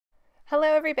Hello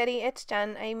everybody, it's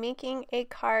Jen. I'm making a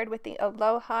card with the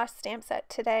Aloha stamp set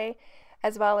today,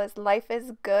 as well as Life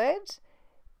is Good,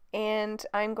 and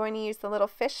I'm going to use the little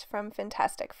fish from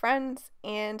Fintastic Friends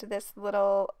and this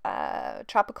little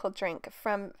tropical drink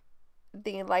from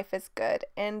the Life is Good,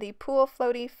 and the pool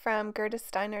floaty from Gerda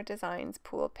Steiner Designs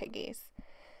Pool Piggies.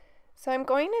 So I'm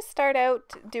going to start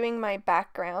out doing my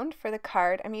background for the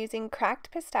card. I'm using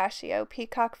Cracked Pistachio,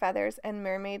 Peacock Feathers, and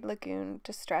Mermaid Lagoon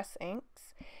Distress inks.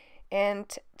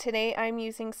 And today I'm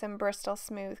using some Bristol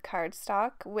Smooth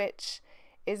cardstock, which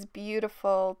is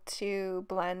beautiful to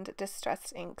blend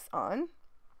distressed inks on.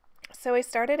 So I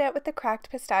started out with the Cracked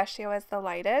Pistachio as the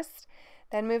lightest,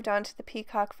 then moved on to the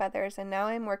Peacock Feathers, and now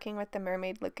I'm working with the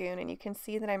Mermaid Lagoon, and you can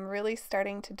see that I'm really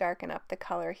starting to darken up the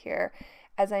color here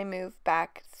as I move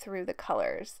back through the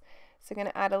colors. So I'm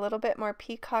going to add a little bit more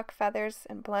Peacock Feathers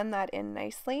and blend that in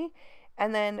nicely,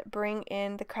 and then bring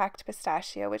in the Cracked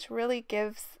Pistachio, which really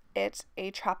gives it a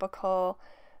tropical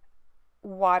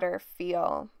water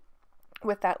feel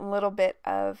with that little bit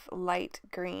of light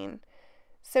green.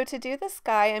 So to do the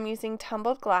sky, I'm using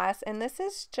Tumbled glass, and this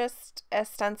is just a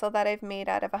stencil that I've made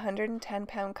out of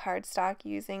 110-pound cardstock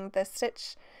using the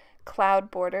Stitch Cloud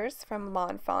borders from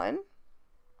Lawn Fawn.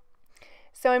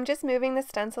 So I'm just moving the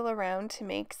stencil around to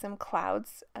make some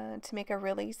clouds, to make a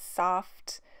really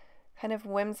soft, kind of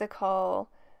whimsical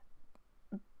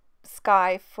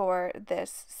sky for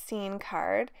this scene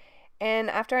card.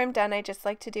 And after I'm done, I just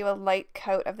like to do a light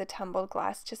coat of the Tumbled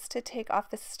glass just to take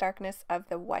off the starkness of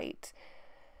the white.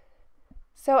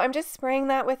 So I'm just spraying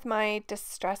that with my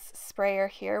distress sprayer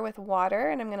here with water,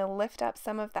 and I'm going to lift up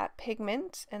some of that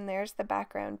pigment, and there's the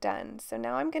background done. So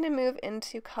now I'm going to move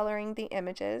into coloring the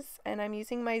images, and I'm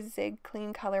using my Zig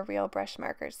Clean Color Real brush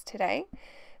markers today.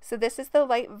 So this is the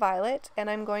light violet, and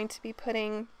I'm going to be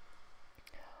putting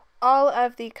all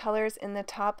of the colors in the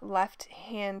top left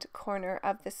hand corner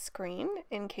of the screen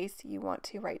in case you want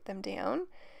to write them down.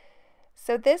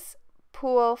 So this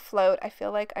pool float, I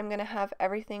feel like I'm going to have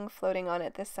everything floating on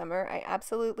it this summer. I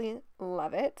absolutely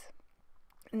love it.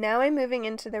 Now I'm moving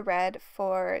into the red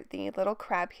for the little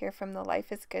crab here from the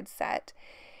Life is Good set,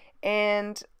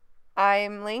 and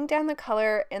I'm laying down the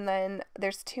color, and then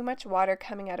there's too much water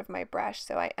coming out of my brush,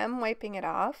 so I am wiping it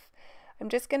off. I'm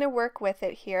just going to work with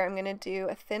it here. I'm going to do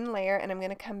a thin layer, and I'm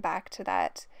going to come back to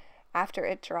that after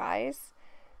it dries.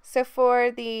 So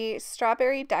for the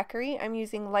strawberry daiquiri, I'm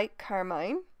using light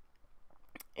carmine,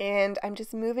 and I'm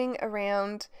just moving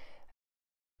around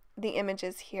the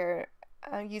images here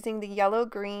using the yellow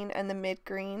green and the mid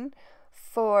green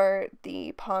for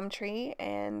the palm tree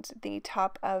and the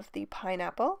top of the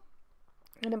pineapple.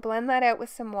 I'm going to blend that out with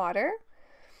some water,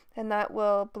 and that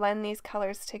will blend these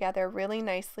colors together really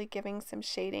nicely, giving some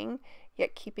shading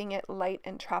yet keeping it light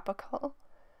and tropical.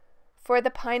 For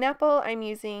the pineapple, I'm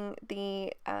using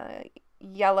the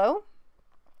yellow.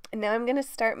 And now I'm going to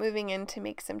start moving in to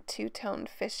make some two-toned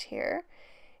fish here.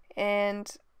 And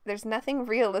there's nothing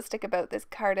realistic about this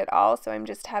card at all, so I'm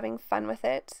just having fun with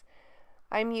it.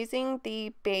 I'm using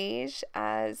the beige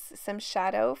as some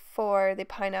shadow for the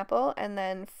pineapple and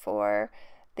then for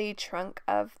the trunk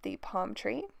of the palm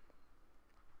tree.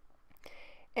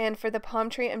 And for the palm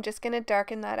tree, I'm just going to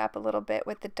darken that up a little bit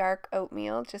with the dark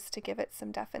oatmeal just to give it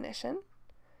some definition.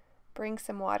 Bring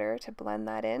some water to blend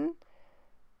that in.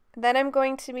 Then I'm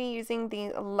going to be using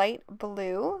the light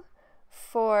blue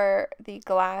for the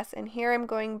glass, and here I'm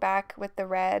going back with the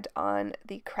red on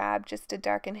the crab just to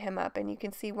darken him up, and you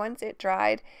can see once it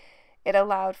dried it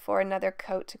allowed for another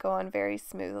coat to go on very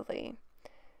smoothly.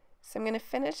 So I'm going to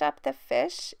finish up the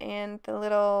fish and the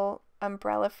little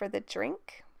umbrella for the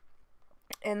drink,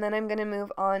 and then I'm going to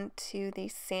move on to the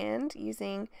sand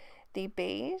using the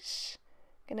beige.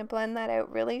 I'm going to blend that out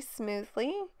really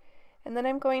smoothly. And then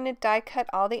I'm going to die cut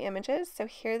all the images, so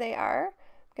here they are.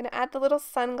 I'm going to add the little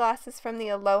sunglasses from the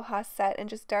Aloha set and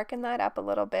just darken that up a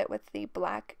little bit with the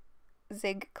black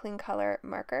Zig Clean Color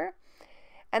marker.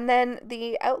 And then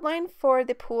the outline for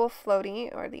the pool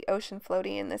floaty, or the ocean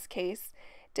floaty in this case,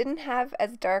 didn't have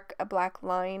as dark a black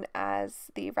line as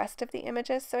the rest of the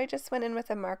images, so I just went in with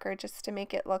a marker just to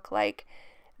make it look like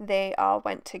they all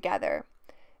went together.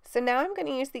 So now I'm going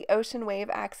to use the ocean wave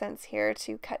accents here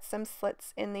to cut some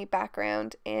slits in the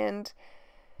background, and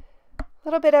a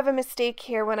little bit of a mistake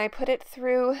here. When I put it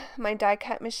through my die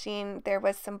cut machine, there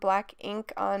was some black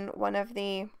ink on one of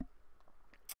the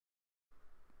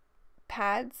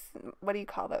pads. What do you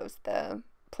call those? The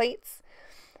plates.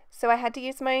 So I had to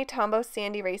use my Tombow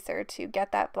sand eraser to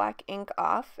get that black ink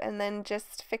off, and then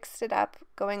just fixed it up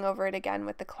going over it again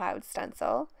with the cloud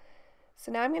stencil.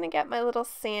 So now I'm going to get my little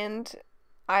sand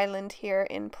island here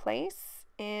in place,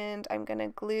 and I'm going to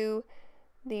glue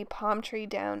the palm tree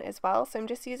down as well. So I'm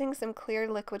just using some clear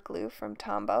liquid glue from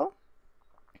Tombow.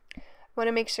 I want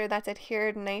to make sure that's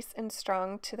adhered nice and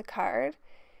strong to the card.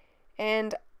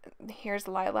 And here's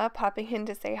Lila popping in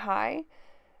to say hi.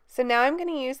 So now I'm going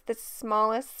to use the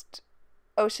smallest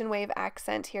ocean wave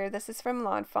accent here. This is from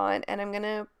Lawn Fawn, and I'm going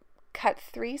to cut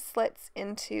 3 slits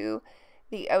into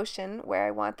the ocean where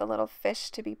I want the little fish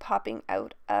to be popping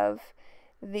out of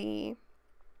the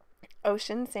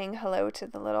ocean, saying hello to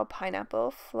the little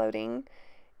pineapple floating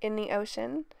in the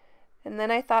ocean. And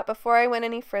then I thought before I went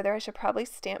any further I should probably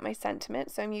stamp my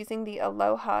sentiment, so I'm using the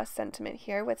Aloha sentiment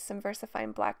here with some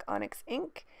Virsafine black Onyx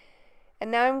ink. And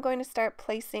now I'm going to start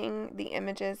placing the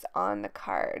images on the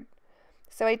card.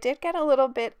 So I did get a little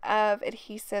bit of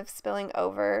adhesive spilling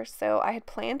over, so I had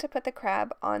planned to put the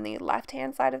crab on the left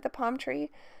hand side of the palm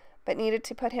tree, but needed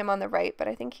to put him on the right, but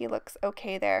I think he looks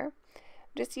okay there. I'm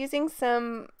just using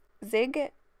some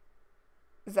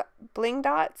bling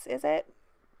dots, is it?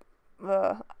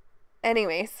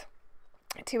 Anyways,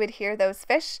 to adhere those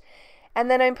fish. And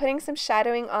then I'm putting some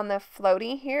shadowing on the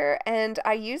floaty here, and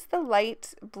I used the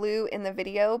light blue in the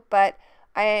video, but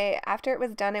after it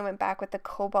was done I went back with the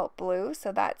cobalt blue,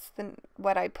 so that's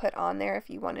what I put on there if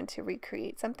you wanted to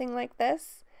recreate something like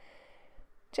this.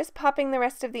 Just popping the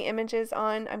rest of the images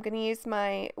on. I'm going to use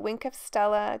my Wink of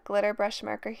Stella glitter brush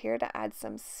marker here to add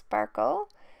some sparkle,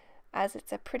 as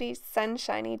it's a pretty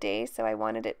sunshiny day, so I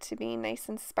wanted it to be nice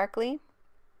and sparkly.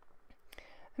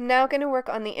 I'm now going to work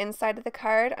on the inside of the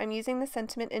card. I'm using the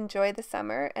sentiment Enjoy the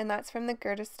Summer, and that's from the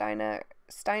Gerda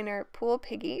Steiner Pool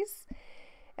Piggies.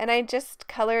 And I just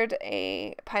colored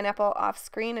a pineapple off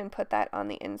screen and put that on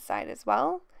the inside as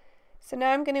well. So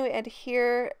now I'm going to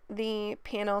adhere the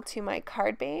panel to my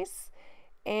card base,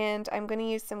 and I'm going to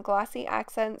use some glossy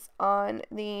accents on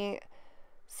the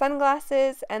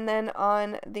sunglasses and then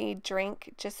on the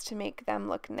drink just to make them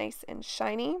look nice and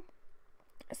shiny.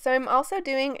 So I'm also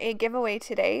doing a giveaway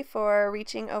today for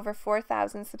reaching over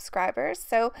 4,000 subscribers.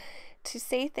 So to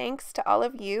say thanks to all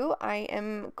of you, I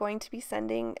am going to be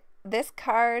sending this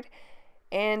card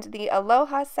and the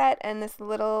Aloha set and this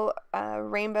little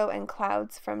rainbow and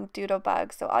clouds from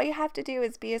Doodlebug. So all you have to do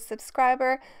is be a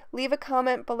subscriber, leave a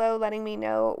comment below letting me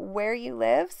know where you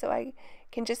live so I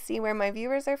can just see where my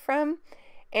viewers are from,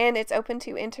 and it's open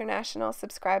to international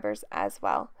subscribers as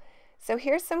well. So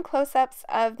here's some close-ups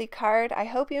of the card. I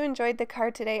hope you enjoyed the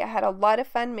card today. I had a lot of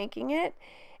fun making it,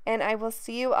 and I will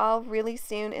see you all really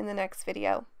soon in the next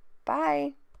video.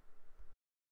 Bye!